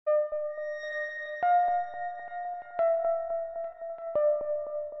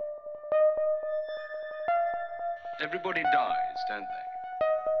Everybody dies, don't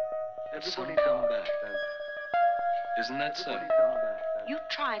they? Everybody come back, don't they? Isn't that so? You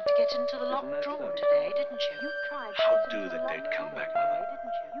tried to get into the locked drawer today, didn't you? How do the dead come back, Mother?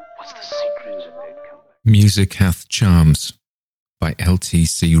 What's the secret of the dead come back? Music Hath Charms by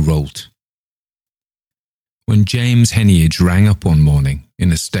L.T.C. Rolt. When James Heneage rang up one morning,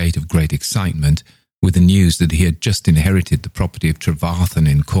 in a state of great excitement, with the news that he had just inherited the property of Trevarthen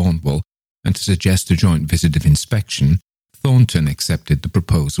in Cornwall, and to suggest a joint visit of inspection, Thornton accepted the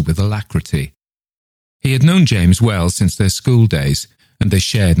proposal with alacrity. He had known James well since their school days, and they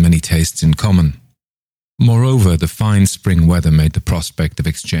shared many tastes in common. Moreover, the fine spring weather made the prospect of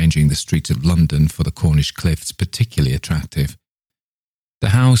exchanging the streets of London for the Cornish cliffs particularly attractive. The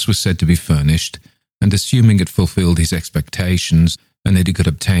house was said to be furnished, and assuming it fulfilled his expectations and that he could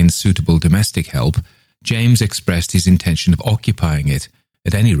obtain suitable domestic help, James expressed his intention of occupying it,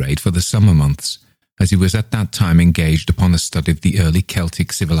 at any rate for the summer months, as he was at that time engaged upon a study of the early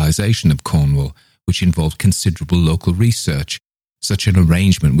Celtic civilization of Cornwall, which involved considerable local research. Such an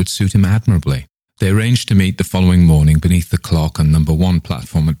arrangement would suit him admirably. They arranged to meet the following morning beneath the clock on number 1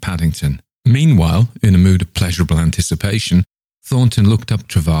 platform at Paddington. Meanwhile, in a mood of pleasurable anticipation, Thornton looked up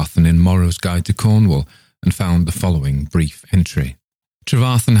Trevarthen in Morrow's Guide to Cornwall and found the following brief entry.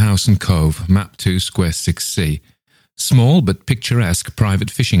 Trevarthen House and Cove, Map 2, Square 6C. Small but picturesque private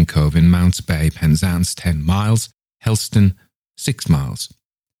fishing cove in Mounts Bay, Penzance 10 miles, Helston 6 miles.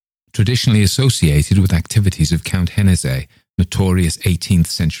 Traditionally associated with activities of Count Henezay, notorious 18th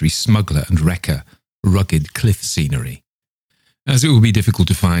century smuggler and wrecker, rugged cliff scenery. As it would be difficult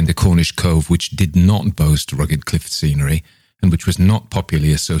to find a Cornish cove which did not boast rugged cliff scenery, and which was not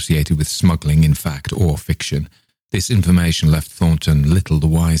popularly associated with smuggling in fact or fiction, this information left Thornton little the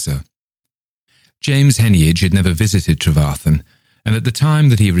wiser. James Heneage had never visited Trevarthen, and at the time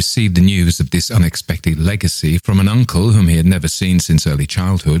that he received the news of this unexpected legacy from an uncle whom he had never seen since early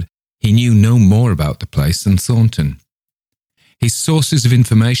childhood, he knew no more about the place than Thornton. His sources of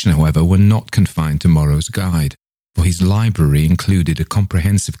information, however, were not confined to Morrow's Guide, for his library included a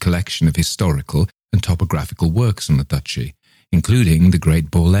comprehensive collection of historical and topographical works on the duchy, including the great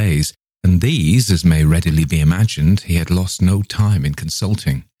Bourlays, and these, as may readily be imagined, he had lost no time in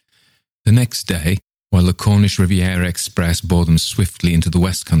consulting. The next day, while the Cornish Riviera Express bore them swiftly into the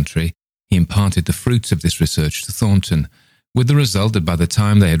West Country, he imparted the fruits of this research to Thornton, with the result that by the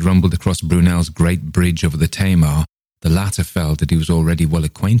time they had rumbled across Brunel's great bridge over the Tamar, the latter felt that he was already well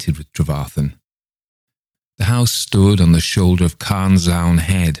acquainted with Trevarthen. The house stood on the shoulder of Carnzown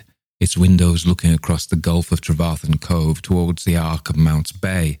Head, its windows looking across the Gulf of Trevarthen Cove towards the arc of Mounts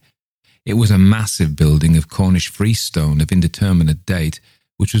Bay. It was a massive building of Cornish freestone of indeterminate date,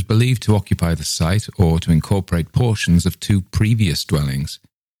 which was believed to occupy the site or to incorporate portions of 2 previous dwellings.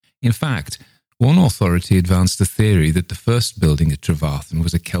 In fact, one authority advanced the theory that the first building at Trevarthen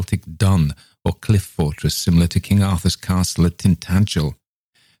was a Celtic dun or cliff fortress similar to King Arthur's castle at Tintagel.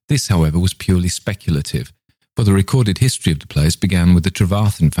 This, however, was purely speculative, for the recorded history of the place began with the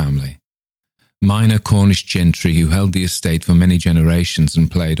Trevarthen family. Minor Cornish gentry who held the estate for many generations and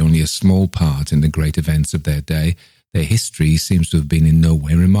played only a small part in the great events of their day, their history seems to have been in no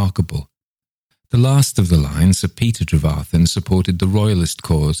way remarkable. The last of the line, Sir Peter Trevarthen, supported the Royalist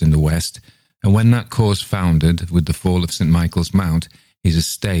cause in the West, and when that cause foundered with the fall of St. Michael's Mount, his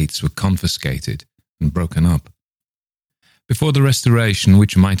estates were confiscated and broken up. Before the Restoration,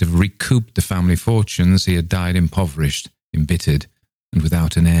 which might have recouped the family fortunes, he had died impoverished, embittered, and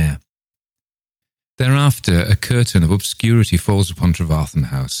without an heir. Thereafter, a curtain of obscurity falls upon Trevarthen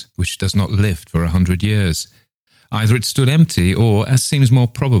House, which does not lift for 100 years. Either it stood empty, or, as seems more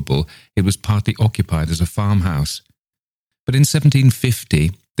probable, it was partly occupied as a farmhouse. But in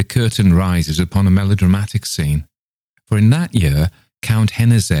 1750, the curtain rises upon a melodramatic scene, for in that year, Count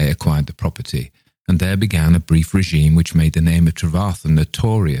Henezay acquired the property, and there began a brief regime which made the name of Trevarthen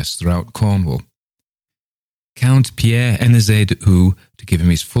notorious throughout Cornwall. Count Pierre Henezay de Hou, to give him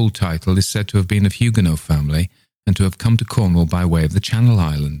his full title, is said to have been of Huguenot family and to have come to Cornwall by way of the Channel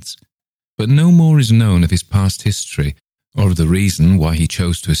Islands. But no more is known of his past history, or of the reason why he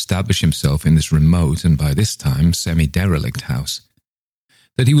chose to establish himself in this remote and by this time semi-derelict house.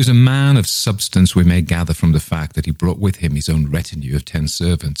 That he was a man of substance we may gather from the fact that he brought with him his own retinue of 10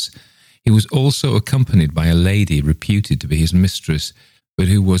 servants. He was also accompanied by a lady reputed to be his mistress, but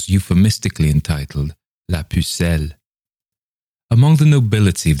who was euphemistically entitled La Pucelle. Among the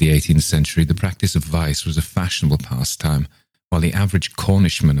nobility of the 18th century, the practice of vice was a fashionable pastime, while the average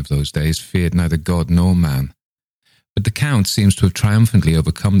Cornishman of those days feared neither God nor man. But the Count seems to have triumphantly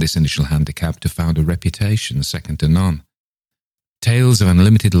overcome this initial handicap to found a reputation second to none. Tales of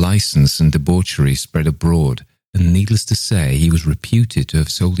unlimited license and debauchery spread abroad, and needless to say, he was reputed to have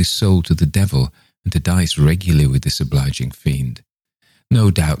sold his soul to the devil and to dice regularly with this obliging fiend. No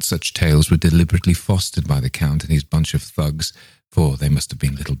doubt such tales were deliberately fostered by the Count and his bunch of thugs, for they must have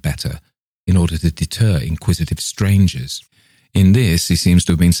been little better, in order to deter inquisitive strangers. In this he seems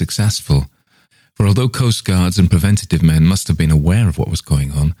to have been successful, for although coastguards and preventative men must have been aware of what was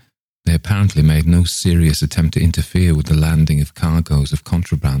going on, they apparently made no serious attempt to interfere with the landing of cargoes of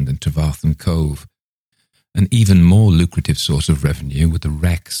contraband in Trevarthen Cove. An even more lucrative source of revenue were the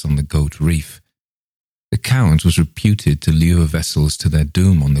wrecks on the Goat Reef. The Count was reputed to lure vessels to their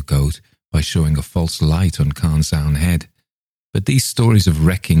doom on the Goat by showing a false light on Carnsound Head, but these stories of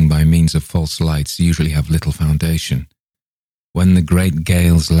wrecking by means of false lights usually have little foundation. When the great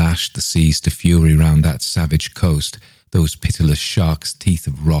gales lashed the seas to fury round that savage coast, those pitiless sharks' teeth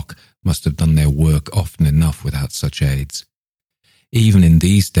of rock must have done their work often enough without such aids. Even in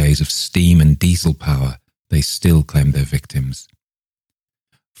these days of steam and diesel power, they still claimed their victims.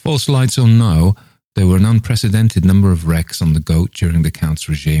 False lights or no, there were an unprecedented number of wrecks on the Goat during the Count's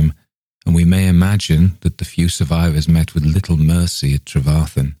regime, and we may imagine that the few survivors met with little mercy at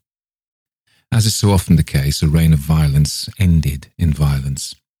Trevarthen. As is so often the case, a reign of violence ended in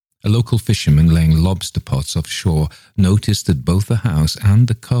violence. A local fisherman laying lobster pots offshore noticed that both the house and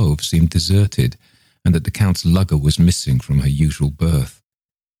the cove seemed deserted, and that the Count's lugger was missing from her usual berth.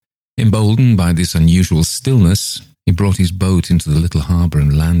 Emboldened by this unusual stillness, he brought his boat into the little harbour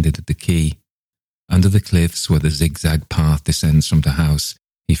and landed at the quay. Under the cliffs where the zigzag path descends from the house,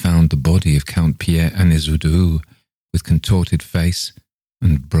 he found the body of Count Pierre S02E26, with contorted face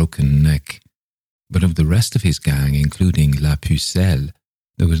and broken neck. But of the rest of his gang, including La Pucelle,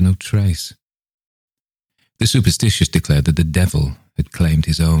 there was no trace. The superstitious declared that the devil had claimed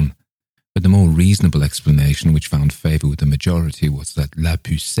his own, but the more reasonable explanation, which found favour with the majority, was that La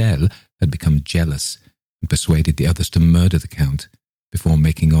Pucelle had become jealous and persuaded the others to murder the Count before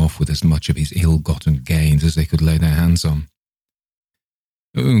making off with as much of his ill-gotten gains as they could lay their hands on.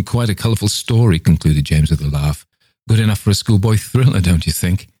 "Oh, quite a colourful story," concluded James with a laugh. "Good enough for a schoolboy thriller, don't you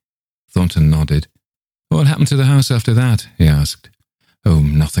think?" Thornton nodded. "What happened to the house after that?" he asked. "Oh,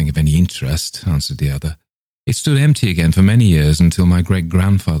 nothing of any interest," answered the other. "It stood empty again for many years until my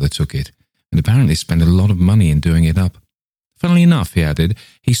great-grandfather took it, and apparently spent a lot of money in doing it up. Funnily enough," he added,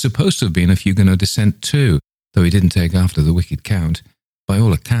 "he's supposed to have been of Huguenot descent too, though he didn't take after the wicked Count. By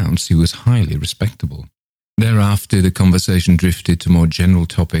all accounts, he was highly respectable." Thereafter, the conversation drifted to more general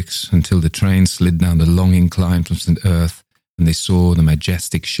topics until the train slid down the long incline from St. Earth, and they saw the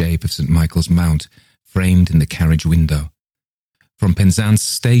majestic shape of St. Michael's Mount framed in the carriage window. From Penzance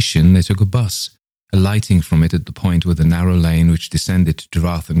station, they took a bus, alighting from it at the point where the narrow lane which descended to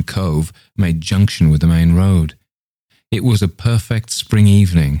Trevarthen Cove made junction with the main road. It was a perfect spring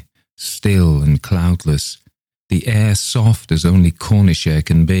evening, still and cloudless, the air soft as only Cornish air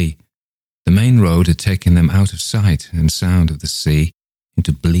can be. The main road had taken them out of sight and sound of the sea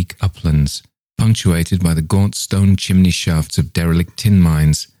into bleak uplands, punctuated by the gaunt stone chimney shafts of derelict tin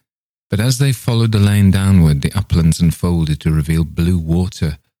mines. But as they followed the lane downward, the uplands unfolded to reveal blue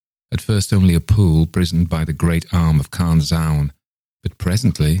water, at first only a pool prisoned by the great arm of Carnsound, but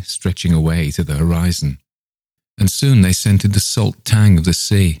presently stretching away to the horizon. And soon they scented the salt tang of the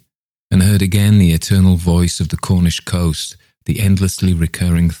sea, and heard again the eternal voice of the Cornish coast, the endlessly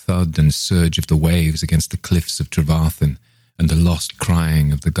recurring thud and surge of the waves against the cliffs of Trevarthen, and the lost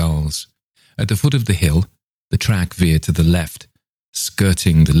crying of the gulls. At the foot of the hill, the track veered to the left,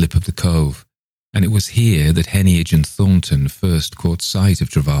 skirting the lip of the cove, and it was here that Heneage and Thornton first caught sight of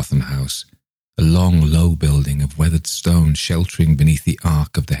Trevarthen House, a long, low building of weathered stone sheltering beneath the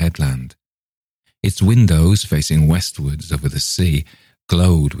arc of the headland. Its windows, facing westwards over the sea,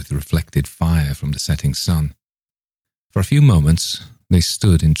 glowed with reflected fire from the setting sun. For a few moments, they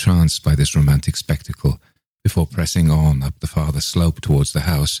stood entranced by this romantic spectacle, before pressing on up the farther slope towards the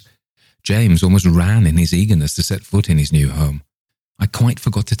house. James almost ran in his eagerness to set foot in his new home. "I quite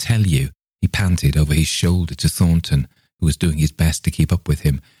forgot to tell you," he panted over his shoulder to Thornton, who was doing his best to keep up with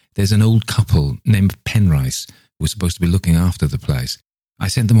him. "There's an old couple named Penrice who was supposed to be looking after the place. I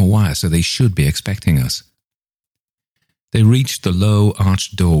sent them a wire, so they should be expecting us." They reached the low,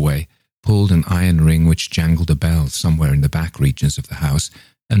 arched doorway, pulled an iron ring which jangled a bell somewhere in the back regions of the house,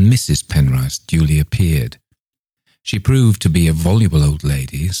 and Mrs. Penrice duly appeared. She proved to be a voluble old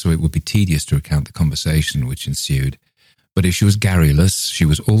lady, so it would be tedious to recount the conversation which ensued. But if she was garrulous, she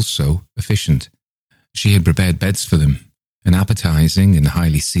was also efficient. She had prepared beds for them. An appetizing and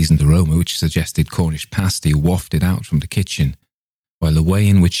highly seasoned aroma which suggested Cornish pasty wafted out from the kitchen, while the way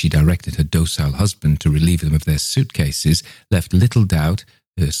in which she directed her docile husband to relieve them of their suitcases left little doubt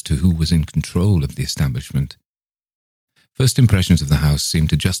as to who was in control of the establishment. First impressions of the house seemed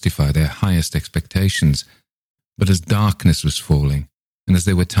to justify their highest expectations, but as darkness was falling, and as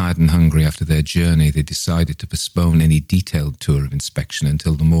they were tired and hungry after their journey, they decided to postpone any detailed tour of inspection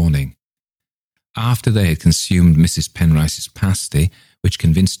until the morning. After they had consumed Mrs. Penrice's pasty, which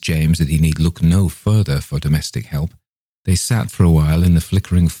convinced James that he need look no further for domestic help, they sat for a while in the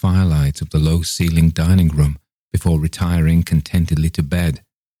flickering firelight of the low-ceilinged dining room before retiring contentedly to bed.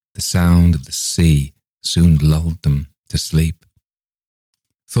 The sound of the sea soon lulled them to sleep.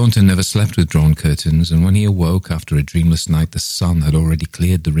 Thornton never slept with drawn curtains, and when he awoke after a dreamless night, the sun had already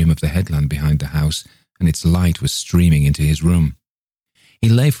cleared the rim of the headland behind the house, and its light was streaming into his room. He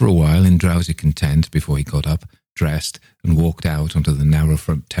lay for a while in drowsy content before he got up, dressed, and walked out onto the narrow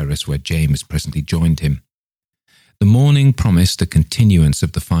front terrace where James presently joined him. The morning promised a continuance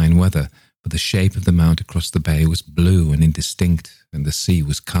of the fine weather, but the shape of the mount across the bay was blue and indistinct, and the sea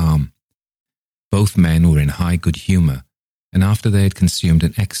was calm. Both men were in high good humour, and after they had consumed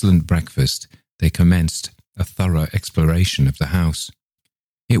an excellent breakfast, they commenced a thorough exploration of the house.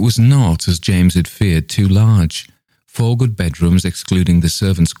 It was not, as James had feared, too large. 4 good bedrooms excluding the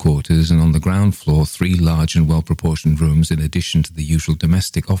servants' quarters, and on the ground floor 3 large and well-proportioned rooms in addition to the usual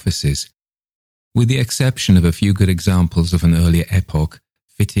domestic offices. With the exception of a few good examples of an earlier epoch,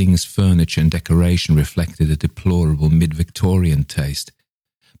 fittings, furniture and decoration reflected a deplorable mid-Victorian taste.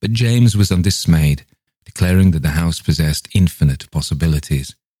 But James was undismayed, declaring that the house possessed infinite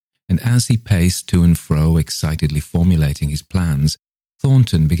possibilities, and as he paced to and fro, excitedly formulating his plans,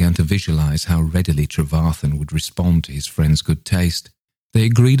 Thornton began to visualize how readily Trevarthen would respond to his friend's good taste. They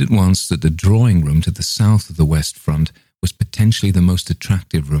agreed at once that the drawing-room to the south of the west front was potentially the most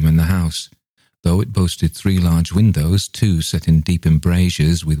attractive room in the house. Though it boasted 3 large windows, 2 set in deep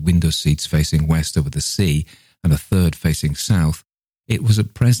embrasures with window seats facing west over the sea and a third facing south, it was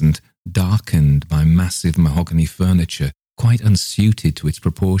at present darkened by massive mahogany furniture, quite unsuited to its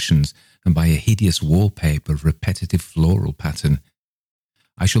proportions, and by a hideous wallpaper of repetitive floral pattern.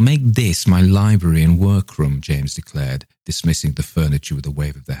 "I shall make this my library and workroom," James declared, dismissing the furniture with a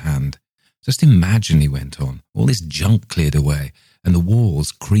wave of the hand. "Just imagine," he went on, "all this junk cleared away, and the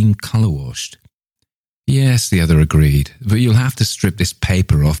walls cream colour-washed." "Yes," the other agreed, "but you'll have to strip this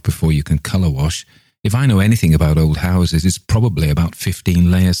paper off before you can colour wash. If I know anything about old houses, it's probably about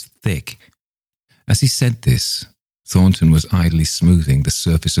 15 layers thick." As he said this, Thornton was idly smoothing the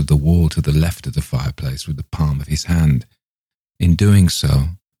surface of the wall to the left of the fireplace with the palm of his hand. In doing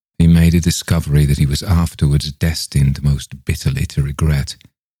so, he made a discovery that he was afterwards destined most bitterly to regret.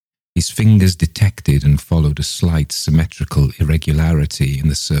 His fingers detected and followed a slight symmetrical irregularity in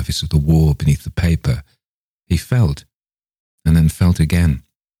the surface of the wall beneath the paper. He felt, and then felt again.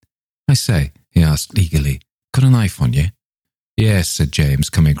 "I say," he asked eagerly, "got a knife on you?" "Yes," said James,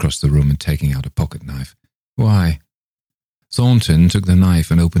 coming across the room and taking out a pocket knife. "Why?" Thornton took the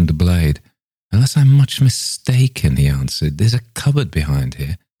knife and opened the blade. "Unless I'm much mistaken," he answered, "there's a cupboard behind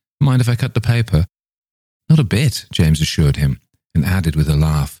here. Mind if I cut the paper?" "Not a bit," James assured him, and added with a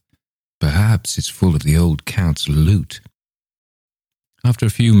laugh, "Perhaps it's full of the old Count's loot." After a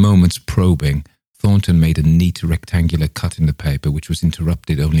few moments' probing, Thornton made a neat rectangular cut in the paper which was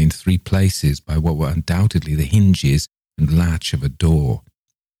interrupted only in 3 places by what were undoubtedly the hinges and latch of a door.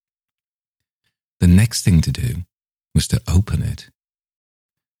 The next thing to do was to open it.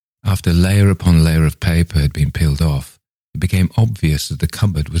 After layer upon layer of paper had been peeled off, it became obvious that the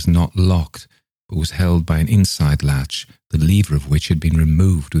cupboard was not locked, but was held by an inside latch, the lever of which had been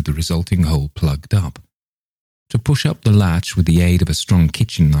removed with the resulting hole plugged up. To push up the latch with the aid of a strong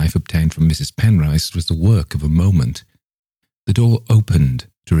kitchen knife obtained from Mrs. Penrice was the work of a moment. The door opened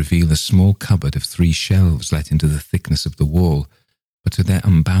to reveal a small cupboard of 3 shelves let into the thickness of the wall, but to their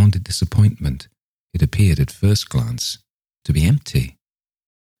unbounded disappointment, it appeared at first glance to be empty.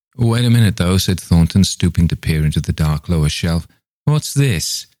 "Wait a minute, though," said Thornton, stooping to peer into the dark lower shelf. "What's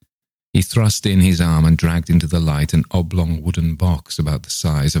this?" He thrust in his arm and dragged into the light an oblong wooden box about the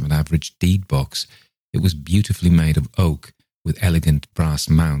size of an average deed box. It was beautifully made of oak, with elegant brass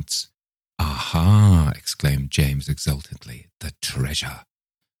mounts. "Aha!" exclaimed James exultantly. "The treasure!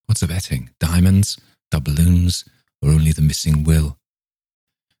 What's the betting? Diamonds, doubloons, or only the missing will?"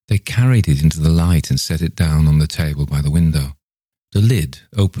 They carried it into the light and set it down on the table by the window. The lid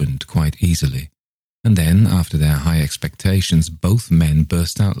opened quite easily, and then, after their high expectations, both men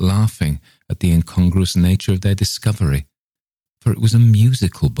burst out laughing at the incongruous nature of their discovery, for it was a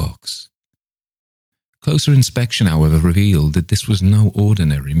musical box. Closer inspection, however, revealed that this was no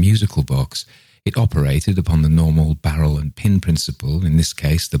ordinary musical box. It operated upon the normal barrel and pin principle, in this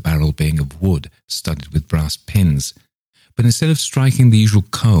case the barrel being of wood studded with brass pins. But instead of striking the usual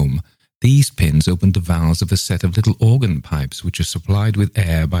comb, These pins opened the valves of a set of little organ pipes which are supplied with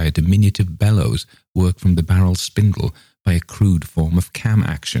air by a diminutive bellows worked from the barrel spindle by a crude form of cam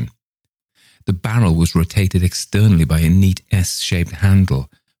action. The barrel was rotated externally by a neat S-shaped handle,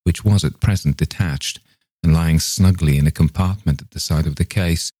 which was at present detached and lying snugly in a compartment at the side of the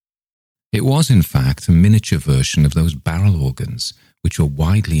case. It was, in fact, a miniature version of those barrel organs which were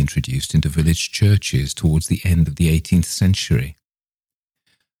widely introduced into village churches towards the end of the 18th century.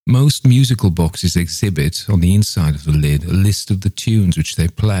 Most musical boxes exhibit, on the inside of the lid, a list of the tunes which they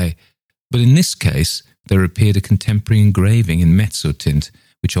play, but in this case there appeared a contemporary engraving in mezzotint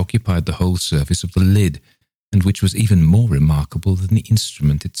which occupied the whole surface of the lid, and which was even more remarkable than the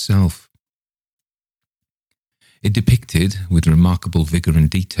instrument itself. It depicted, with remarkable vigour and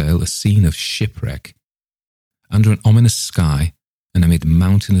detail, a scene of shipwreck. Under an ominous sky, and amid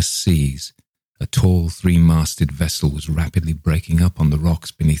mountainous seas, a tall three-masted vessel was rapidly breaking up on the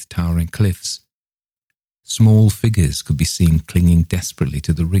rocks beneath towering cliffs. Small figures could be seen clinging desperately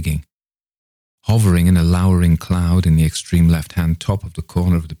to the rigging. Hovering in a lowering cloud in the extreme left-hand top of the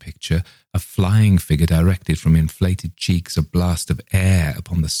corner of the picture, a flying figure directed from inflated cheeks a blast of air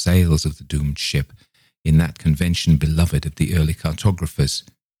upon the sails of the doomed ship, in that convention beloved of the early cartographers.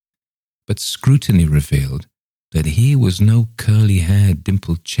 But scrutiny revealed that here was no curly-haired,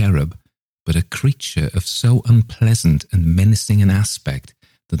 dimpled cherub, but a creature of so unpleasant and menacing an aspect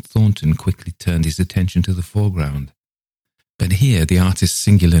that Thornton quickly turned his attention to the foreground. But here the artist's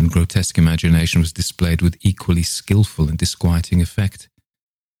singular and grotesque imagination was displayed with equally skillful and disquieting effect.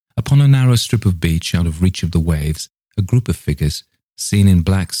 Upon a narrow strip of beach out of reach of the waves, a group of figures, seen in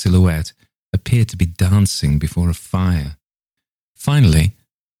black silhouette, appeared to be dancing before a fire. Finally,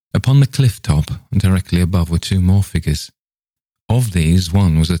 upon the cliff top, directly above, were two more figures. Of these,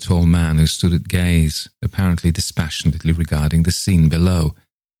 one was a tall man who stood at gaze, apparently dispassionately regarding the scene below.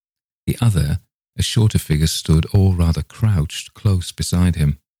 The other, a shorter figure, stood, or rather crouched, close beside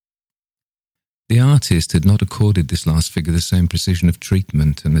him. The artist had not accorded this last figure the same precision of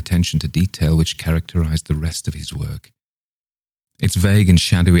treatment and attention to detail which characterized the rest of his work. Its vague and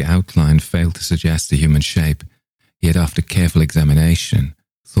shadowy outline failed to suggest a human shape, yet after careful examination,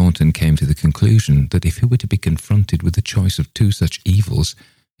 Thornton came to the conclusion that if he were to be confronted with the choice of two such evils,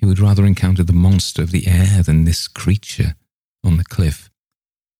 he would rather encounter the monster of the air than this creature on the cliff.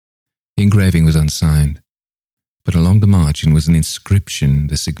 The engraving was unsigned, but along the margin was an inscription,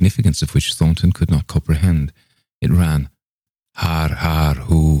 the significance of which Thornton could not comprehend. It ran, "Har, har,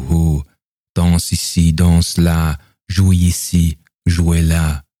 hu, hu, danse ici, danse là, jouez ici, jouez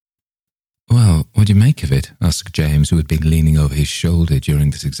là." "Well, what do you make of it?" asked James, who had been leaning over his shoulder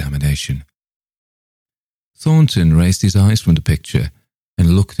during this examination. Thornton raised his eyes from the picture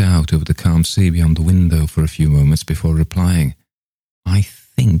and looked out over the calm sea beyond the window for a few moments before replying. "I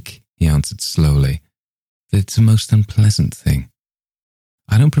think," he answered slowly, "that it's a most unpleasant thing.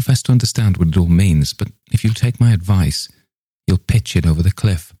 I don't profess to understand what it all means, but if you'll take my advice, you'll pitch it over the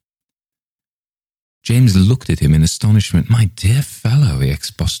cliff." James looked at him in astonishment. "My dear fellow," he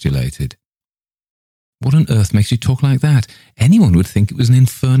expostulated. "What on earth makes you talk like that? Anyone would think it was an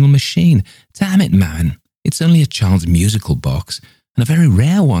infernal machine. Damn it, man. It's only a child's musical box, and a very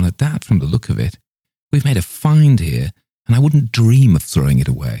rare one at that from the look of it. We've made a find here, and I wouldn't dream of throwing it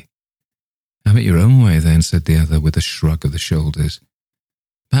away." "Have it your own way, then," said the other with a shrug of the shoulders.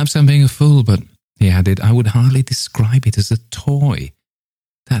 "Perhaps I'm being a fool, but," he added, "I would hardly describe it as a toy.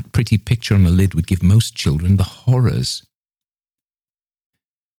 That pretty picture on the lid would give most children the horrors."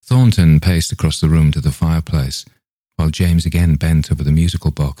 Thornton paced across the room to the fireplace, while James again bent over the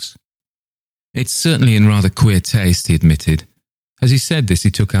musical box. "It's certainly in rather queer taste," he admitted. As he said this,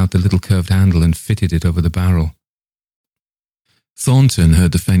 he took out the little curved handle and fitted it over the barrel. Thornton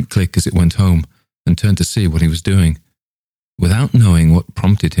heard the faint click as it went home and turned to see what he was doing. Without knowing what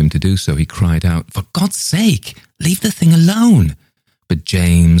prompted him to do so, he cried out, "For God's sake, leave the thing alone!" But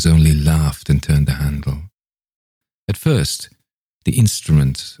James only laughed and turned the handle. At first, the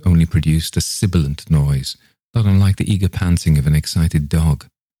instrument only produced a sibilant noise, not unlike the eager panting of an excited dog.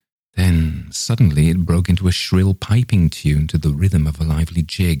 Then, suddenly, it broke into a shrill piping tune to the rhythm of a lively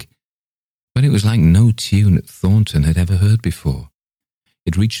jig. But it was like no tune that Thornton had ever heard before.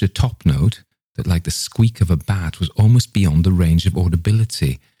 It reached a top note that, like the squeak of a bat, was almost beyond the range of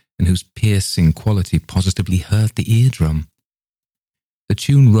audibility, and whose piercing quality positively hurt the eardrum. The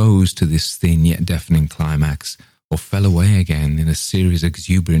tune rose to this thin yet deafening climax, or fell away again in a series of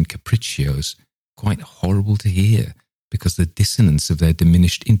exuberant capriccios, quite horrible to hear, because the dissonance of their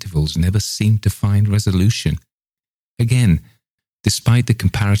diminished intervals never seemed to find resolution. Again, despite the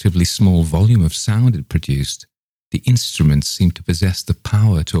comparatively small volume of sound it produced, The instrument seemed to possess the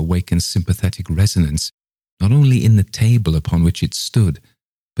power to awaken sympathetic resonance, not only in the table upon which it stood,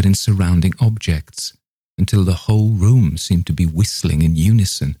 but in surrounding objects, until the whole room seemed to be whistling in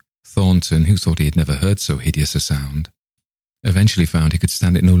unison. Thornton, who thought he had never heard so hideous a sound, eventually found he could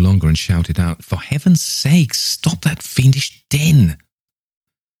stand it no longer and shouted out, "For heaven's sake, stop that fiendish din!"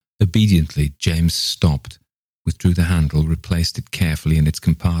 Obediently, James stopped, withdrew the handle, replaced it carefully in its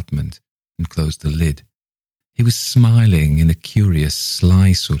compartment, and closed the lid. He was smiling in a curious,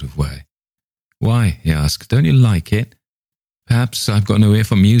 sly sort of way. "Why?" he asked. "Don't you like it? Perhaps I've got no ear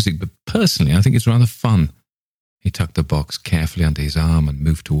for music, but personally I think it's rather fun." He tucked the box carefully under his arm and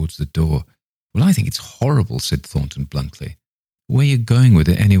moved towards the door. "Well, I think it's horrible," said Thornton bluntly. "Where are you going with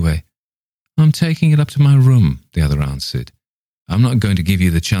it, anyway?" "I'm taking it up to my room," the other answered. "I'm not going to give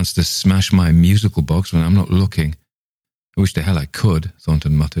you the chance to smash my musical box when I'm not looking." "I wish to hell I could,"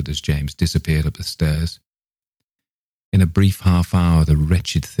 Thornton muttered as James disappeared up the stairs. In a brief half-hour, the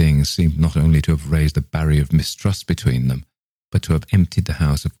wretched thing seemed not only to have raised a barrier of mistrust between them, but to have emptied the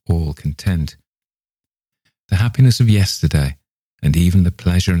house of all content. The happiness of yesterday, and even the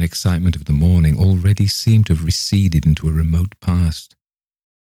pleasure and excitement of the morning, already seemed to have receded into a remote past.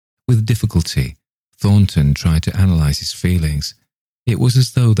 With difficulty, Thornton tried to analyse his feelings. It was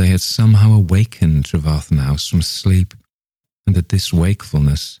as though they had somehow awakened Trevarthen House from sleep, and that this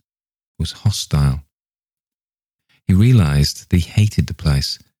wakefulness was hostile. He realised that he hated the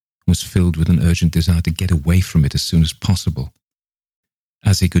place and was filled with an urgent desire to get away from it as soon as possible.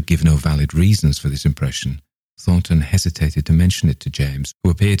 As he could give no valid reasons for this impression, Thornton hesitated to mention it to James,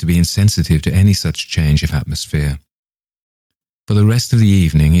 who appeared to be insensitive to any such change of atmosphere. For the rest of the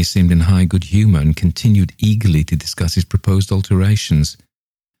evening he seemed in high good humour and continued eagerly to discuss his proposed alterations.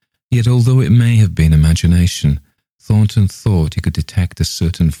 Yet although it may have been imagination, Thornton thought he could detect a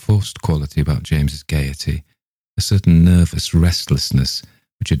certain forced quality about James's gaiety, a certain nervous restlessness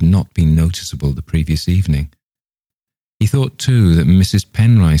which had not been noticeable the previous evening. He thought, too, that Mrs.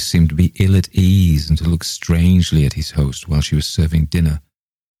 Penrice seemed to be ill at ease and to look strangely at his host while she was serving dinner.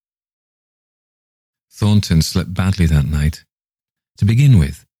 Thornton slept badly that night. To begin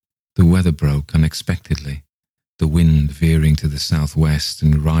with, the weather broke unexpectedly, the wind veering to the southwest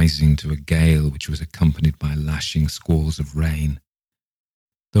and rising to a gale which was accompanied by lashing squalls of rain.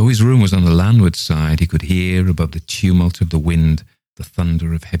 Though his room was on the landward side, he could hear, above the tumult of the wind, the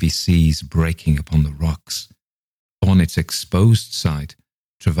thunder of heavy seas breaking upon the rocks. On its exposed side,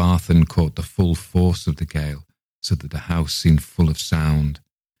 Trevarthen caught the full force of the gale, so that the house seemed full of sound.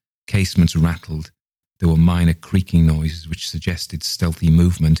 Casements rattled. There were minor creaking noises which suggested stealthy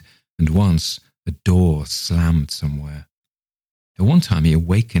movement, and once a door slammed somewhere. At one time he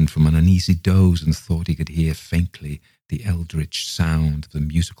awakened from an uneasy doze and thought he could hear faintly the eldritch sound of the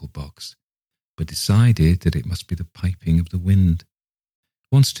musical box, but decided that it must be the piping of the wind.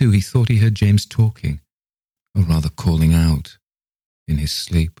 Once, too, he thought he heard James talking, or rather calling out, in his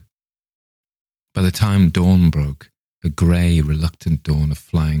sleep. By the time dawn broke, a grey, reluctant dawn of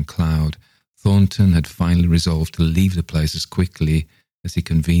flying cloud, Thornton had finally resolved to leave the place as quickly as he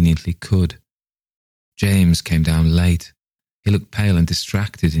conveniently could. James came down late. He looked pale and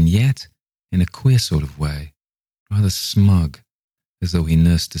distracted, and yet, in a queer sort of way, rather smug, as though he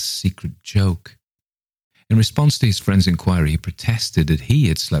nursed a secret joke. In response to his friend's inquiry, he protested that he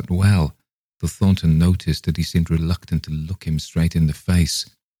had slept well, though Thornton noticed that he seemed reluctant to look him straight in the face.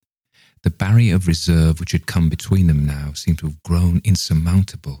 The barrier of reserve which had come between them now seemed to have grown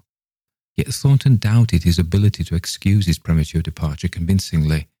insurmountable. Yet Thornton doubted his ability to excuse his premature departure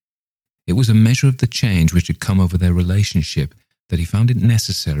convincingly. It was a measure of the change which had come over their relationship that he found it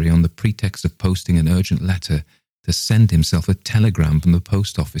necessary, on the pretext of posting an urgent letter, to send himself a telegram from the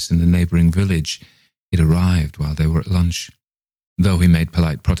post office in the neighbouring village. It arrived while they were at lunch. Though he made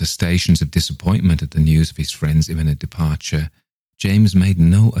polite protestations of disappointment at the news of his friend's imminent departure, James made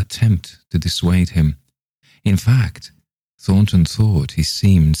no attempt to dissuade him. In fact, Thornton thought he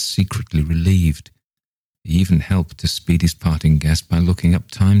seemed secretly relieved. He even helped to speed his parting guest by looking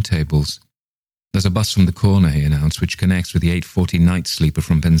up timetables. "There's a bus from the corner," he announced, "which connects with the 8:40 night sleeper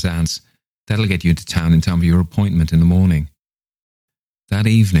from Penzance. That'll get you into town in time for your appointment in the morning." That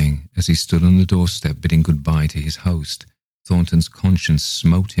evening, as he stood on the doorstep bidding goodbye to his host, Thornton's conscience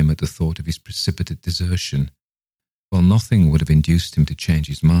smote him at the thought of his precipitate desertion. While nothing would have induced him to change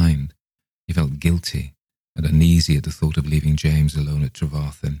his mind, he felt guilty and uneasy at the thought of leaving James alone at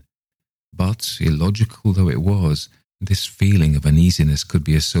Trevarthen. But, illogical though it was, this feeling of uneasiness could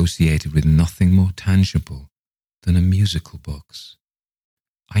be associated with nothing more tangible than a musical box.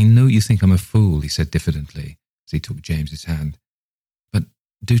 "I know you think I'm a fool," he said diffidently, as he took James's hand, "but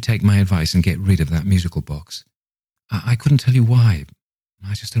do take my advice and get rid of that musical box. I couldn't tell you why.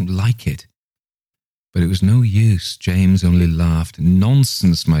 I just don't like it. But it was no use. James only laughed.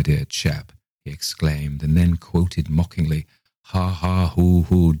 Nonsense, my dear chap, he exclaimed, and then quoted mockingly, ha ha hoo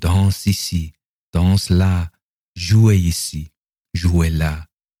hoo, danse ici, danse là, jouez ici, jouez là.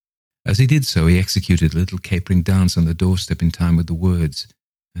 As he did so, he executed a little capering dance on the doorstep in time with the words,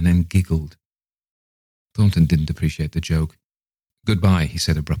 and then giggled. Thornton didn't appreciate the joke. Goodbye, he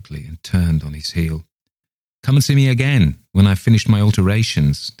said abruptly, and turned on his heel. Come and see me again, when I've finished my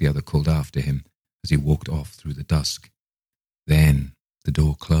alterations, the other called after him, as he walked off through the dusk. Then the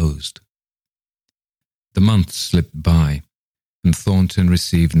door closed. The months slipped by, and Thornton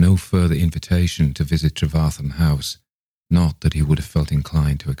received no further invitation to visit Trevarthen House, not that he would have felt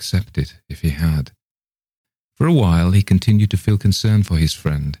inclined to accept it if he had. For a while he continued to feel concern for his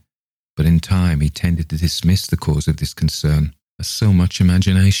friend, but in time he tended to dismiss the cause of this concern as so much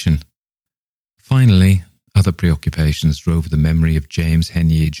imagination. Finally, other preoccupations drove the memory of James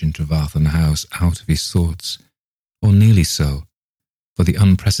Heneage in Trevarthen House out of his thoughts, or nearly so, for the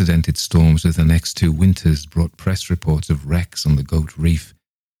unprecedented storms of the next 2 winters brought press reports of wrecks on the Goat Reef,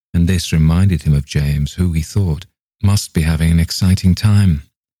 and this reminded him of James, who, he thought, must be having an exciting time.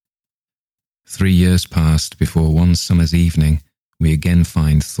 3 years passed before one summer's evening we again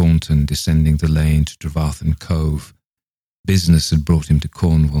find Thornton descending the lane to Trevarthen Cove. Business had brought him to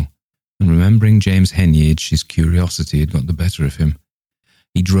Cornwall, and remembering James Heneage, his curiosity had got the better of him.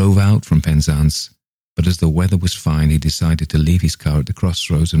 He drove out from Penzance, but as the weather was fine, he decided to leave his car at the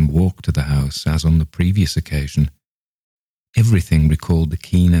crossroads and walk to the house, as on the previous occasion. Everything recalled the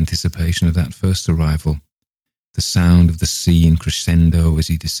keen anticipation of that first arrival. The sound of the sea in crescendo as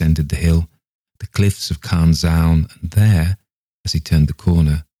he descended the hill, the cliffs of Carnzown, and there, as he turned the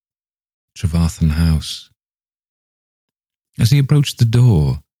corner, Trevarthen House. As he approached the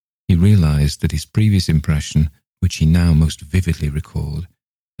door, he realized that his previous impression, which he now most vividly recalled,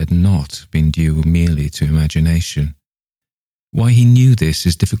 had not been due merely to imagination. Why he knew this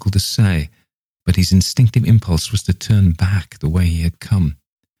is difficult to say, but his instinctive impulse was to turn back the way he had come,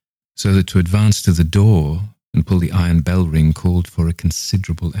 so that to advance to the door and pull the iron bell ring called for a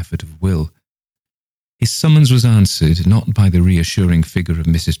considerable effort of will. His summons was answered not by the reassuring figure of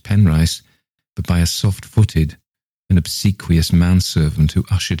Mrs. Penrice, but by a soft-footed and obsequious manservant who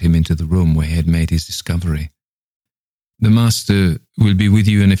ushered him into the room where he had made his discovery. "The master will be with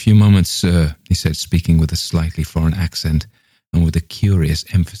you in a few moments, sir," he said, speaking with a slightly foreign accent and with a curious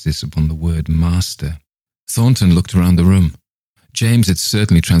emphasis upon the word master. Thornton looked around the room. James had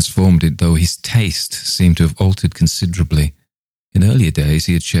certainly transformed it, though his taste seemed to have altered considerably. In earlier days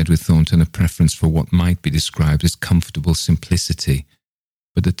he had shared with Thornton a preference for what might be described as comfortable simplicity,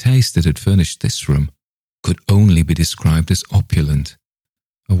 but the taste that had furnished this room could only be described as opulent,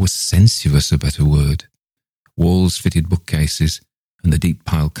 or was sensuous a better word. Walls fitted bookcases, and the deep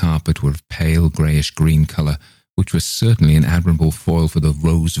pile carpet were of pale greyish-green colour, which was certainly an admirable foil for the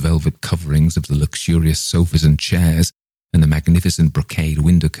rose-velvet coverings of the luxurious sofas and chairs and the magnificent brocade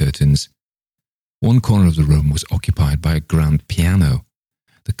window curtains. One corner of the room was occupied by a grand piano.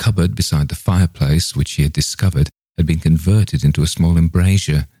 The cupboard beside the fireplace, which he had discovered, had been converted into a small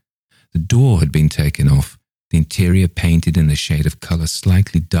embrasure. The door had been taken off, the interior painted in a shade of colour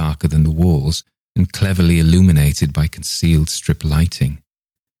slightly darker than the walls and cleverly illuminated by concealed strip lighting.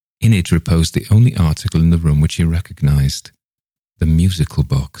 In it reposed the only article in the room which he recognised, the musical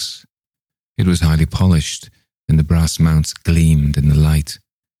box. It was highly polished, and the brass mounts gleamed in the light.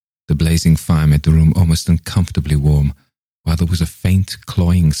 The blazing fire made the room almost uncomfortably warm, while there was a faint,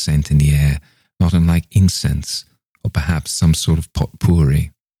 cloying scent in the air, not unlike incense, or perhaps some sort of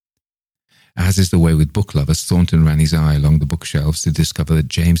potpourri. As is the way with book lovers, Thornton ran his eye along the bookshelves to discover that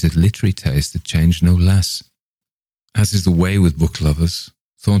James's literary taste had changed no less. As is the way with book lovers,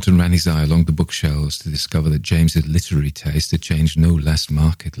 Thornton ran his eye along the bookshelves to discover that James's literary taste had changed no less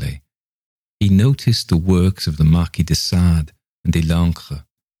markedly. He noticed the works of the Marquis de Sade and de Lancre,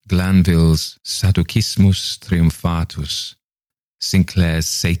 Glanville's Sadokismus Triumphatus, Sinclair's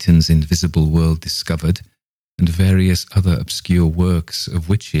Satan's Invisible World Discovered, and various other obscure works of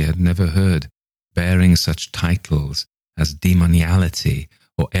which he had never heard, bearing such titles as Demoniality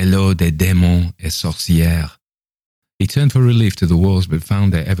or Éloge des démons et sorcières. He turned for relief to the walls, but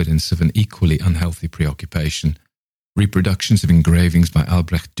found there evidence of an equally unhealthy preoccupation. Reproductions of engravings by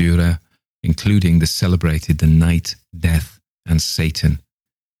Albrecht Dürer, including the celebrated The Night, Death, and Satan,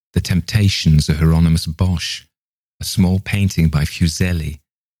 The Temptations of Hieronymus Bosch, a small painting by Fuseli,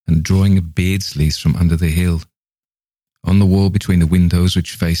 and a drawing of Beardsley's from Under the Hill. On the wall between the windows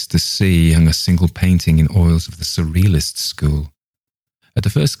which faced the sea hung a single painting in oils of the Surrealist school. At the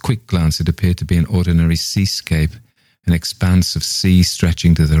first quick glance it appeared to be an ordinary seascape, an expanse of sea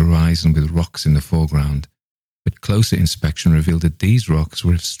stretching to the horizon with rocks in the foreground. But closer inspection revealed that these rocks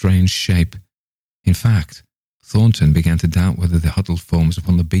were of strange shape. In fact, Thornton began to doubt whether the huddled forms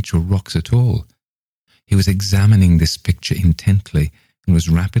upon the beach were rocks at all. He was examining this picture intently and was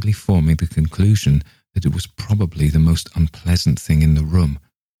rapidly forming the conclusion that it was probably the most unpleasant thing in the room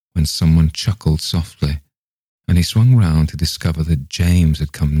when someone chuckled softly, and he swung round to discover that James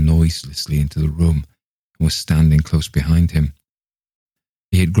had come noiselessly into the room and was standing close behind him.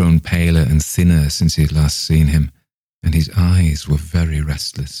 He had grown paler and thinner since he had last seen him, and his eyes were very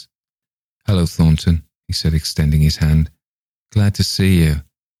restless. "Hello, Thornton," he said, extending his hand. "Glad to see you.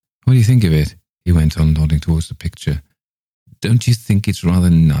 What do you think of it?" he went on, nodding towards the picture. "Don't you think it's rather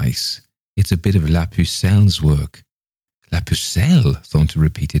nice? It's a bit of La Pucelle's work." "La Pucelle?" Thornton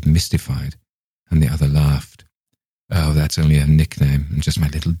repeated, mystified, and the other laughed. "Oh, that's only a nickname, and just my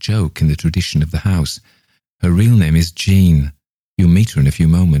little joke in the tradition of the house. Her real name is Jean. You'll meet her in a few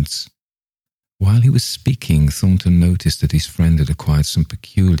moments." While he was speaking, Thornton noticed that his friend had acquired some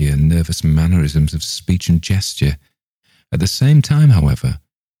peculiar, nervous mannerisms of speech and gesture. At the same time, however,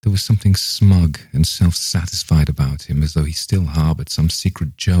 there was something smug and self-satisfied about him, as though he still harboured some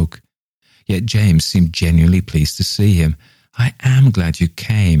secret joke. Yet James seemed genuinely pleased to see him. "I am glad you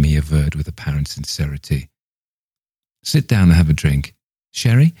came," he averred with apparent sincerity. "Sit down and have a drink.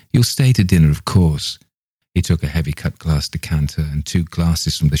 Sherry, you'll stay to dinner, of course." He took a heavy cut-glass decanter and 2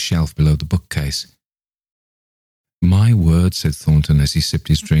 glasses from the shelf below the bookcase. "My word," said Thornton as he sipped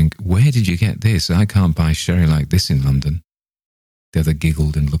his drink. "Where did you get this? I can't buy sherry like this in London." The other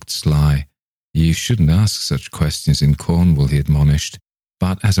giggled and looked sly. "You shouldn't ask such questions in Cornwall," he admonished.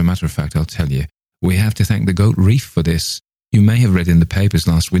 "But as a matter of fact, I'll tell you, we have to thank the Goat Reef for this. You may have read in the papers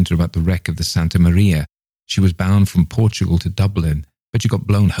last winter about the wreck of the Santa Maria. She was bound from Portugal to Dublin, but she got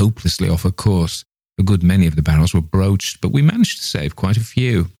blown hopelessly off her course. A good many of the barrels were broached, but we managed to save quite a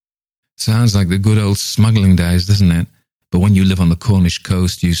few. Sounds like the good old smuggling days, doesn't it? But when you live on the Cornish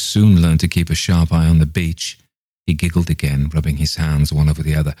coast, you soon learn to keep a sharp eye on the beach." He giggled again, rubbing his hands one over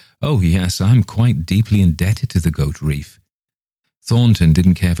the other. "Oh, yes, I'm quite deeply indebted to the Goat Reef." Thornton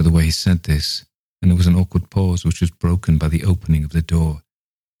didn't care for the way he said this, and there was an awkward pause which was broken by the opening of the door.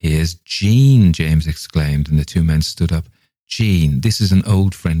 "Here's Jean," James exclaimed, and the 2 men stood up. "Jean, this is an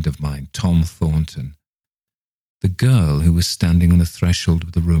old friend of mine, Tom Thornton." The girl, who was standing on the threshold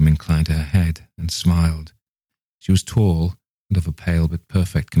of the room, inclined her head and smiled. She was tall and of a pale but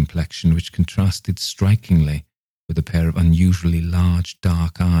perfect complexion, which contrasted strikingly with a pair of unusually large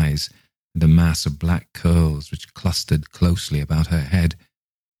dark eyes and a mass of black curls which clustered closely about her head.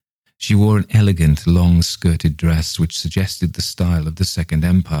 She wore an elegant, long-skirted dress which suggested the style of the Second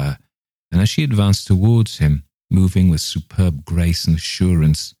Empire, and as she advanced towards him, moving with superb grace and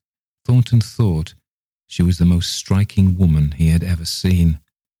assurance, Thornton thought she was the most striking woman he had ever seen.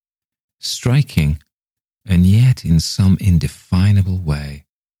 Striking, and yet in some indefinable way,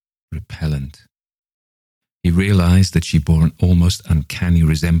 repellent. He realized that she bore an almost uncanny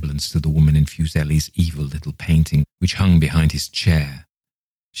resemblance to the woman in Fuseli's evil little painting which hung behind his chair.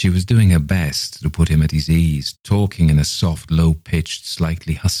 She was doing her best to put him at his ease, talking in a soft, low-pitched,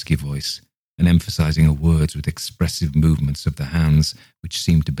 slightly husky voice, and emphasizing her words with expressive movements of the hands which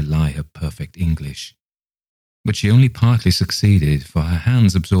seemed to belie her perfect English. But she only partly succeeded, for her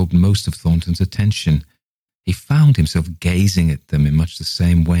hands absorbed most of Thornton's attention. He found himself gazing at them in much the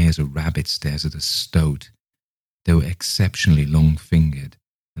same way as a rabbit stares at a stoat. They were exceptionally long-fingered,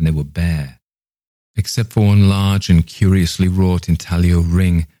 and they were bare, except for one large and curiously wrought intaglio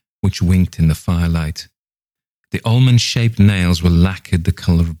ring which winked in the firelight. The almond-shaped nails were lacquered the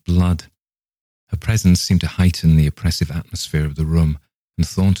colour of blood. Her presence seemed to heighten the oppressive atmosphere of the room, and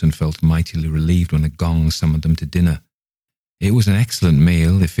Thornton felt mightily relieved when a gong summoned them to dinner. It was an excellent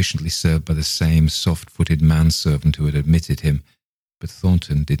meal, efficiently served by the same soft-footed manservant who had admitted him, but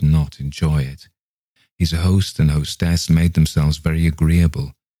Thornton did not enjoy it. His host and hostess made themselves very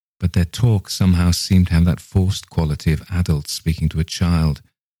agreeable, but their talk somehow seemed to have that forced quality of adults speaking to a child,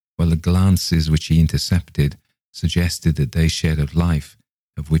 while the glances which he intercepted suggested that they shared a life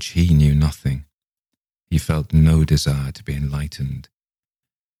of which he knew nothing. He felt no desire to be enlightened.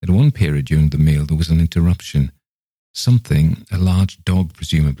 At one period during the meal there was an interruption. Something, a large dog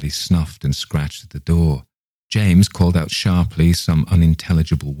presumably, snuffed and scratched at the door. James called out sharply some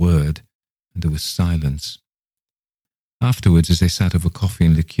unintelligible word, and there was silence. Afterwards, as they sat over coffee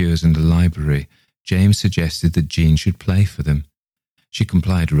and liqueurs in the library, James suggested that Jean should play for them. She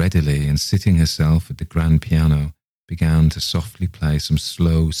complied readily, and sitting herself at the grand piano, began to softly play some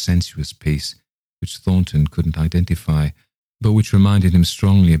slow, sensuous piece which Thornton couldn't identify, but which reminded him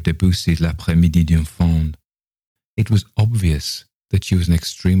strongly of Debussy's L'après-midi d'un fond. It was obvious that she was an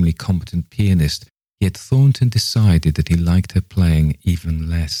extremely competent pianist, yet Thornton decided that he liked her playing even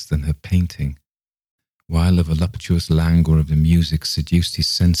less than her painting. While the voluptuous languor of the music seduced his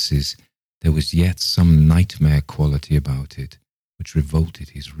senses, there was yet some nightmare quality about it, which revolted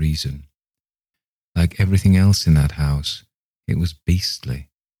his reason. Like everything else in that house, it was beastly,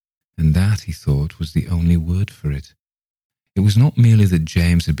 and that, he thought, was the only word for it. It was not merely that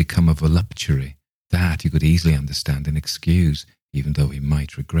James had become a voluptuary. That he could easily understand and excuse, even though he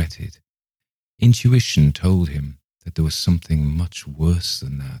might regret it. Intuition told him that there was something much worse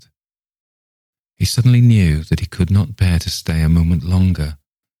than that. He suddenly knew that he could not bear to stay a moment longer.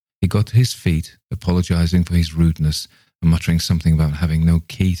 He got to his feet, apologizing for his rudeness and muttering something about having no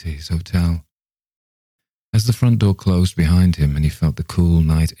key to his hotel. As the front door closed behind him and he felt the cool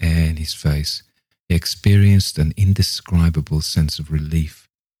night air in his face, he experienced an indescribable sense of relief.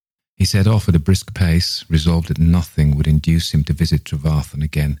 He set off at a brisk pace, resolved that nothing would induce him to visit Trevarthen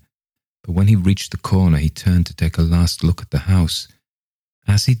again. But when he reached the corner, he turned to take a last look at the house.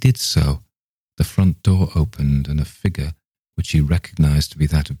 As he did so, the front door opened and a figure, which he recognized to be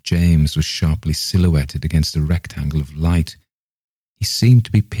that of James, was sharply silhouetted against a rectangle of light. He seemed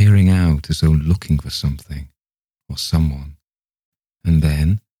to be peering out as though looking for something or someone. And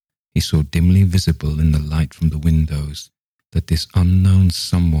then he saw dimly visible in the light from the windows that this unknown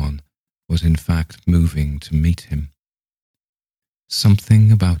someone was in fact moving to meet him.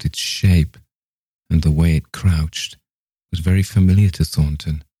 Something about its shape and the way it crouched was very familiar to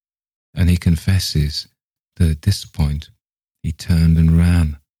Thornton, and he confesses that at this point he turned and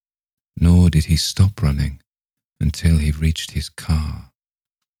ran, nor did he stop running until he reached his car.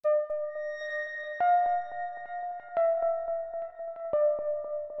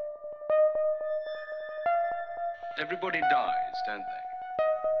 Everybody dies, don't they?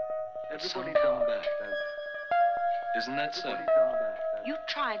 Everybody come back, don't they? Isn't that so? You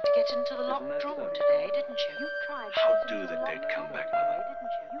tried to get into the locked drawer today, didn't you? How do the dead come back, Mother?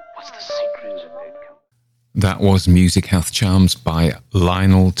 What's the secret of the dead come? That was Music Hath Charms by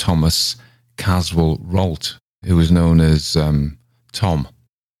Lionel Thomas Caswell Rolt, who was known as Tom.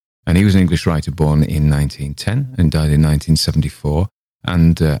 And he was an English writer born in 1910 and died in 1974.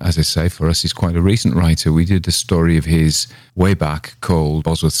 And as I say, for us, he's quite a recent writer. We did a story of his way back called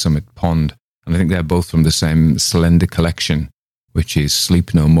Bosworth Summit Pond. And I think they're both from the same slender collection, which is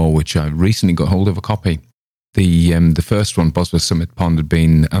Sleep No More, which I recently got hold of a copy. The first one, Bosworth Summit Pond, had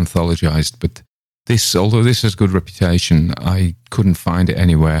been anthologized, but this, although this has good reputation, I couldn't find it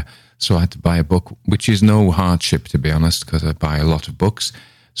anywhere, so I had to buy a book, which is no hardship, to be honest, because I buy a lot of books.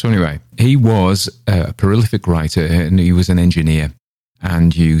 So anyway, he was a prolific writer, and he was an engineer.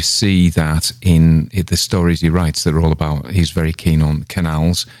 And you see that in the stories he writes, they're all about, he's very keen on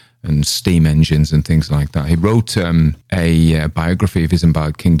canals and steam engines and things like that. He wrote a biography of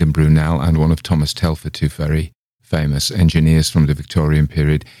Isambard Kingdom Brunel and one of Thomas Telford, two very famous engineers from the Victorian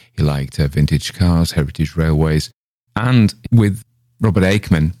period. He liked vintage cars, heritage railways. And with Robert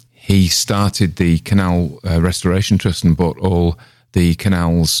Aikman, he started the Canal Restoration Trust and bought all the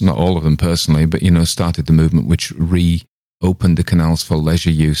canals, not all of them personally, but, started the movement which reopened the canals for leisure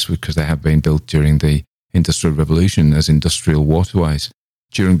use because they had been built during the Industrial Revolution as industrial waterways.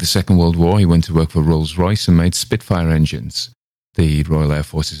 During the Second World War, he went to work for Rolls-Royce and made Spitfire engines, the Royal Air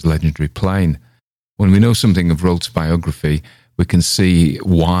Force's legendary plane. When we know something of Rolt's biography, we can see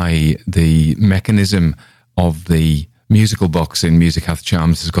why the mechanism of the musical box in Music Hath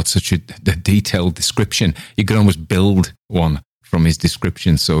Charms has got such a detailed description. You could almost build one from his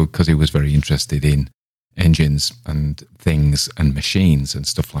description, so because he was very interested in engines and things and machines and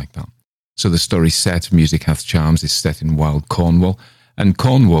stuff like that. So the story set, Music Hath Charms, is set in wild Cornwall. And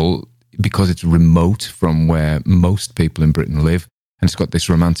Cornwall, because it's remote from where most people in Britain live, and it's got this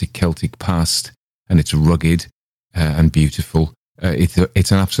romantic Celtic past, and it's rugged and beautiful, it's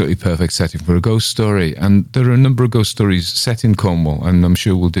an absolutely perfect setting for a ghost story. And there are a number of ghost stories set in Cornwall, and I'm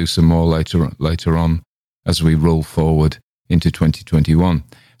sure we'll do some more later on as we roll forward into 2021.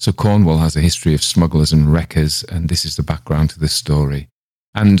 So Cornwall has a history of smugglers and wreckers, and this is the background to the story.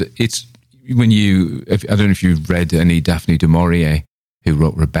 And it's I don't know if you've read any Daphne du Maurier, who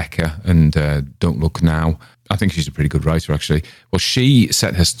wrote Rebecca and Don't Look Now. I think she's a pretty good writer, actually. Well, she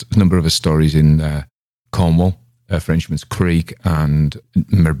set a number of her stories in Cornwall, Frenchman's Creek, and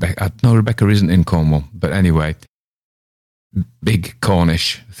Rebecca. No, Rebecca isn't in Cornwall, but anyway, big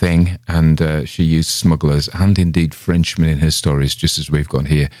Cornish thing, and she used smugglers and indeed Frenchmen in her stories, just as we've got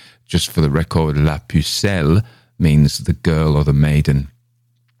here. Just for the record, La Pucelle means the girl or the maiden.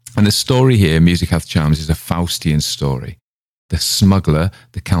 And the story here, Music Hath Charms, is a Faustian story. The smuggler,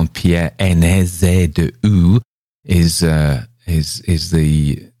 the Count Pierre N.Z. de U, is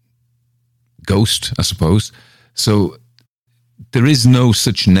the ghost, I suppose. So there is no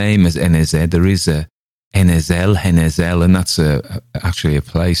such name as Henezé. There is a Hennezel, and that's actually a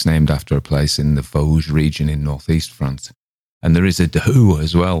place named after a place in the Vosges region in northeast France. And there is a Dehou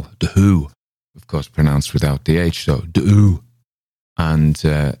as well. Dehou, of course, pronounced without the H, so Dehou. And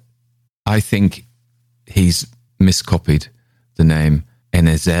I think he's miscopied the name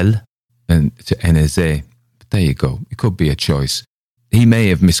Hennezel and to Henezé. But there you go. It could be a choice. He may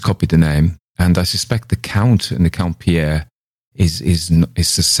have miscopied the name, and I suspect the Count and the Count Pierre is a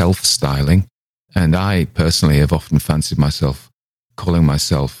self-styling. And I personally have often fancied myself calling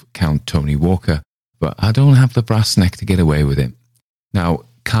myself Count Tony Walker, but I don't have the brass neck to get away with it. Now,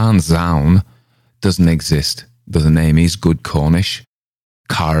 Carn Zaun doesn't exist, though the name is good Cornish.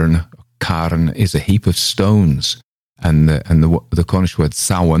 Carn is a heap of stones, and the Cornish word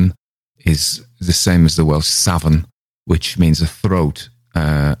sawan is the same as the Welsh savon, which means a throat,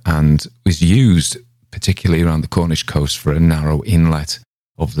 and was used particularly around the Cornish coast for a narrow inlet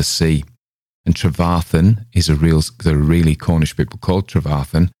of the sea. And Trevarthen is there are really Cornish people called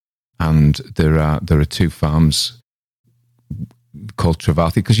Trevarthen, and there are two farms called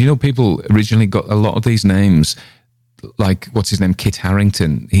Trevarthen, because people originally got a lot of these names, like what's his name, Kit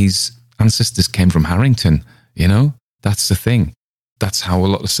Harington. His ancestors came from Harrington. That's the thing. That's how a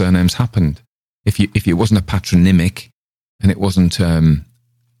lot of surnames happened. If it wasn't a patronymic and it wasn't a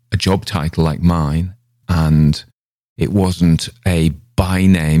job title like mine, and it wasn't a by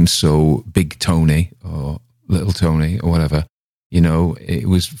name, so Big Tony or Little Tony or whatever, it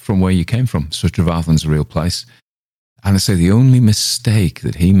was from where you came from. So Trevarthen's a real place. And I say the only mistake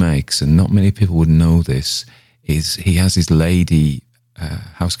that he makes, and not many people would know this, is he has his lady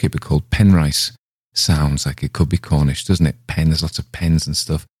housekeeper called Penrice. Sounds like it could be Cornish, doesn't it? There's lots of pens and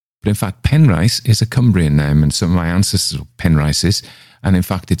stuff. But in fact, Penrice is a Cumbrian name, and some of my ancestors were Penrices. And in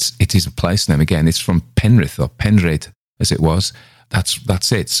fact, it is a place name. Again, it's from Penrith or Penrith, as it was.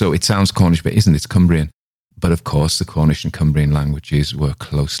 That's it. So it sounds Cornish, but isn't. It's Cumbrian. But of course, the Cornish and Cumbrian languages were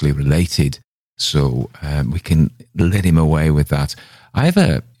closely related. So we can let him away with that.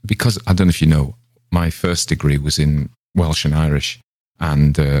 Because I don't know if you know, my first degree was in Welsh and Irish.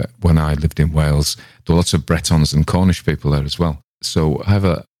 And when I lived in Wales, there were lots of Bretons and Cornish people there as well. So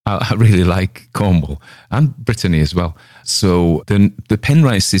I really like Cornwall and Brittany as well. So the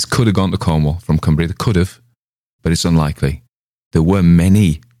Penrices could have gone to Cornwall from Cumbria. They could have, but it's unlikely. There were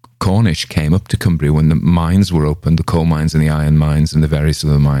many Cornish came up to Cumbria when the mines were opened, the coal mines and the iron mines and the various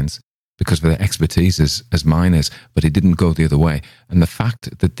other mines, because of their expertise as miners, but it didn't go the other way. And the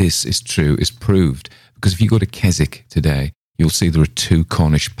fact that this is true is proved, because if you go to Keswick today, you'll see there are two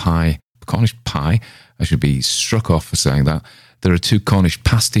Cornish pie. I should be struck off for saying that. There are two Cornish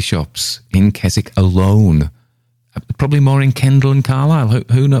pasty shops in Keswick alone. Probably more in Kendal and Carlisle.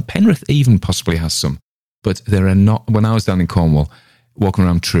 Who knows? Penrith even possibly has some. But there are not, when I was down in Cornwall, walking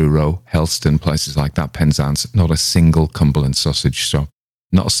around Truro, Helston, places like that, Penzance, not a single Cumberland sausage shop.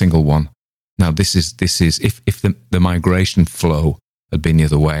 Not a single one. Now, this is if the migration flow had been the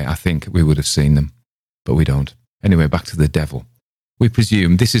other way, I think we would have seen them. But we don't. Anyway, back to the devil. We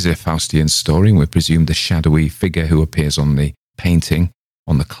presume, this is a Faustian story, and we presume the shadowy figure who appears on the painting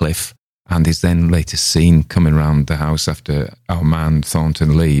on the cliff and is then later seen coming round the house after our man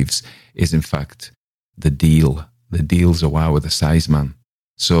Thornton leaves is in fact the deal. The deal's a wow with the size man.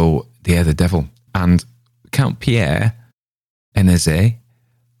 So, the devil. And Count Pierre, Henezé,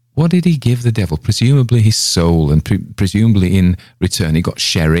 what did he give the devil? Presumably his soul, and presumably in return he got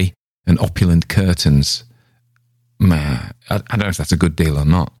sherry and opulent curtains. I don't know if that's a good deal or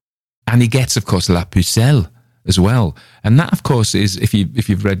not. And he gets, of course, La Pucelle as well. And that, of course, is, if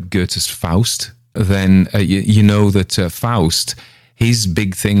you've read Goethe's Faust, then you know that Faust, his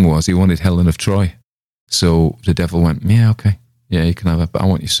big thing was he wanted Helen of Troy. So the devil went, yeah, okay. Yeah, you can have it, but I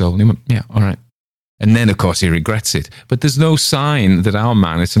want your soul. And he went, yeah, all right. And then, of course, he regrets it. But there's no sign that our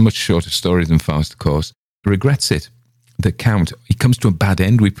man, it's a much shorter story than Faust, of course, regrets it. The Count, he comes to a bad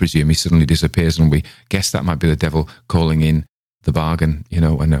end, we presume. He suddenly disappears, and we guess that might be the devil calling in the bargain. I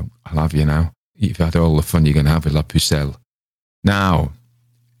know, I'll have you now. You've had all the fun you're going to have with La Pucelle. Now,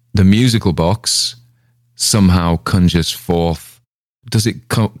 the musical box somehow conjures forth. Does it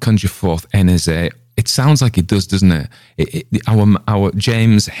conjure forth Henezé? It sounds like it does, doesn't it? Our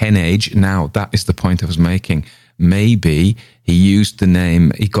James Henage, now, that is the point I was making. Maybe he got the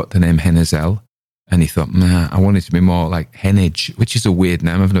name Henezel, and he thought, I want it to be more like Henage, which is a weird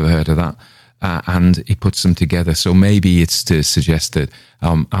name. I've never heard of that. And he puts them together. So maybe it's to suggest that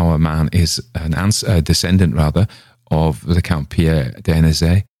our man is a descendant, rather, of the Count Pierre de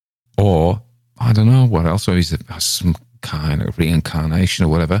Henezé, or I don't know what else, or he's some kind of reincarnation or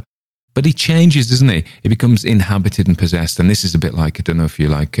whatever. But he changes, doesn't he? He becomes inhabited and possessed. And this is a bit like, I don't know if you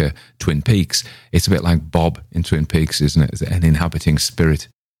like Twin Peaks. It's a bit like Bob in Twin Peaks, isn't it? An inhabiting spirit.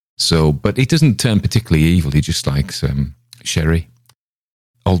 So, but he doesn't turn particularly evil. He just likes sherry.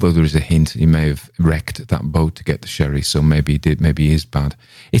 Although there is a hint he may have wrecked that boat to get the sherry. So maybe he did, maybe he is bad.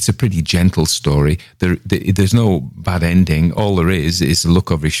 It's a pretty gentle story. There's no bad ending. All there is the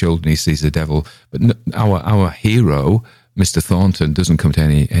look over his shoulder and he sees the devil. But our hero, Mr. Thornton, doesn't come to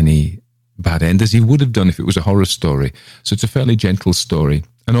any bad end, as he would have done if it was a horror story. So it's a fairly gentle story.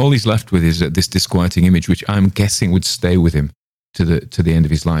 And all he's left with is this disquieting image, which I'm guessing would stay with him to the end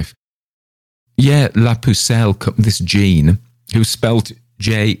of his life. Yeah, La Pucelle, this Jean, who's spelt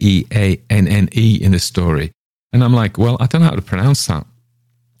Jeanne in the story. And I'm like, well, I don't know how to pronounce that.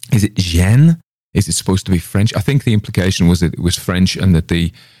 Is it Jeanne? Is it supposed to be French? I think the implication was that it was French and that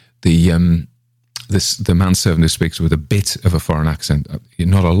the manservant who speaks with a bit of a foreign accent,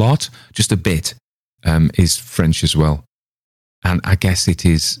 not a lot, just a bit, is French as well. And I guess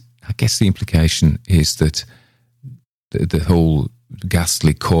the implication is that the whole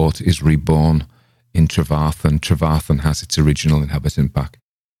ghastly court is reborn in Trevarthen. Trevarthen has its original inhabitant back.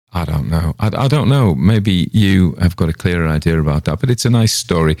 I don't know. I don't know. Maybe you have got a clearer idea about that, but it's a nice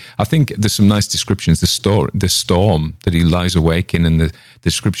story. I think there's some nice descriptions. The storm that he lies awake in, and the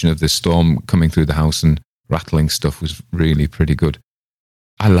description of the storm coming through the house and rattling stuff was really pretty good.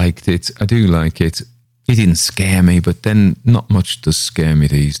 I liked it. I do like it. It didn't scare me, but then not much does scare me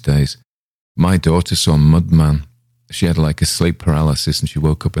these days. My daughter saw Mudman. She had like a sleep paralysis and she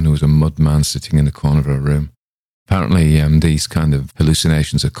woke up and there was a mudman sitting in the corner of her room. Apparently, these kind of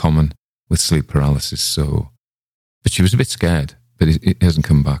hallucinations are common with sleep paralysis. So, but she was a bit scared, but it hasn't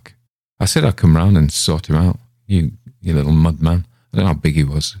come back. I said I'd come round and sort him out. You little mudman. I don't know how big he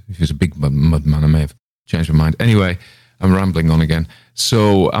was. If he was a big mudman, I may have changed my mind. Anyway, I'm rambling on again.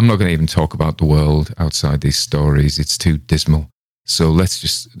 So I'm not going to even talk about the world outside these stories. It's too dismal. So let's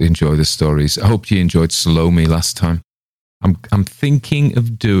just enjoy the stories. I hope you enjoyed Salome last time. I'm thinking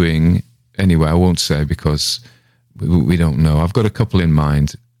of doing, anyway, I won't say because we don't know. I've got a couple in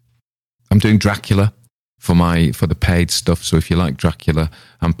mind. I'm doing Dracula for the paid stuff. So if you like Dracula,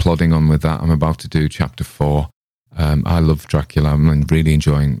 I'm plodding on with that. I'm about to do chapter 4. I love Dracula. I'm really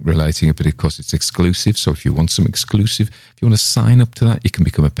enjoying relating it, but of course it's exclusive. So if you want some exclusive, if you want to sign up to that, you can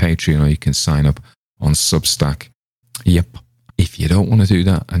become a Patreon or you can sign up on Substack. Yep. If you don't want to do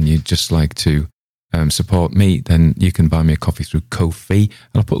that and you'd just like to support me, then you can buy me a coffee through Ko-fi.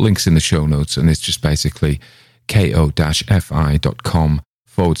 And I'll put links in the show notes, and it's just basically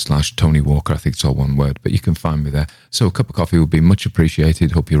ko-fi.com/Tony Walker. I think it's all one word, but you can find me there. So a cup of coffee would be much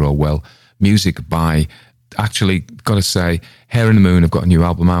appreciated. Hope you're all well. Music by, actually, got to say, Hair in the Moon have got a new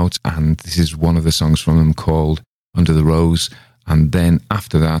album out, and this is one of the songs from them called Under the Rose. And then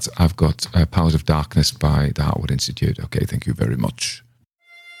after that, I've got Powers of Darkness by the Heartwood Institute. Okay, thank you very much.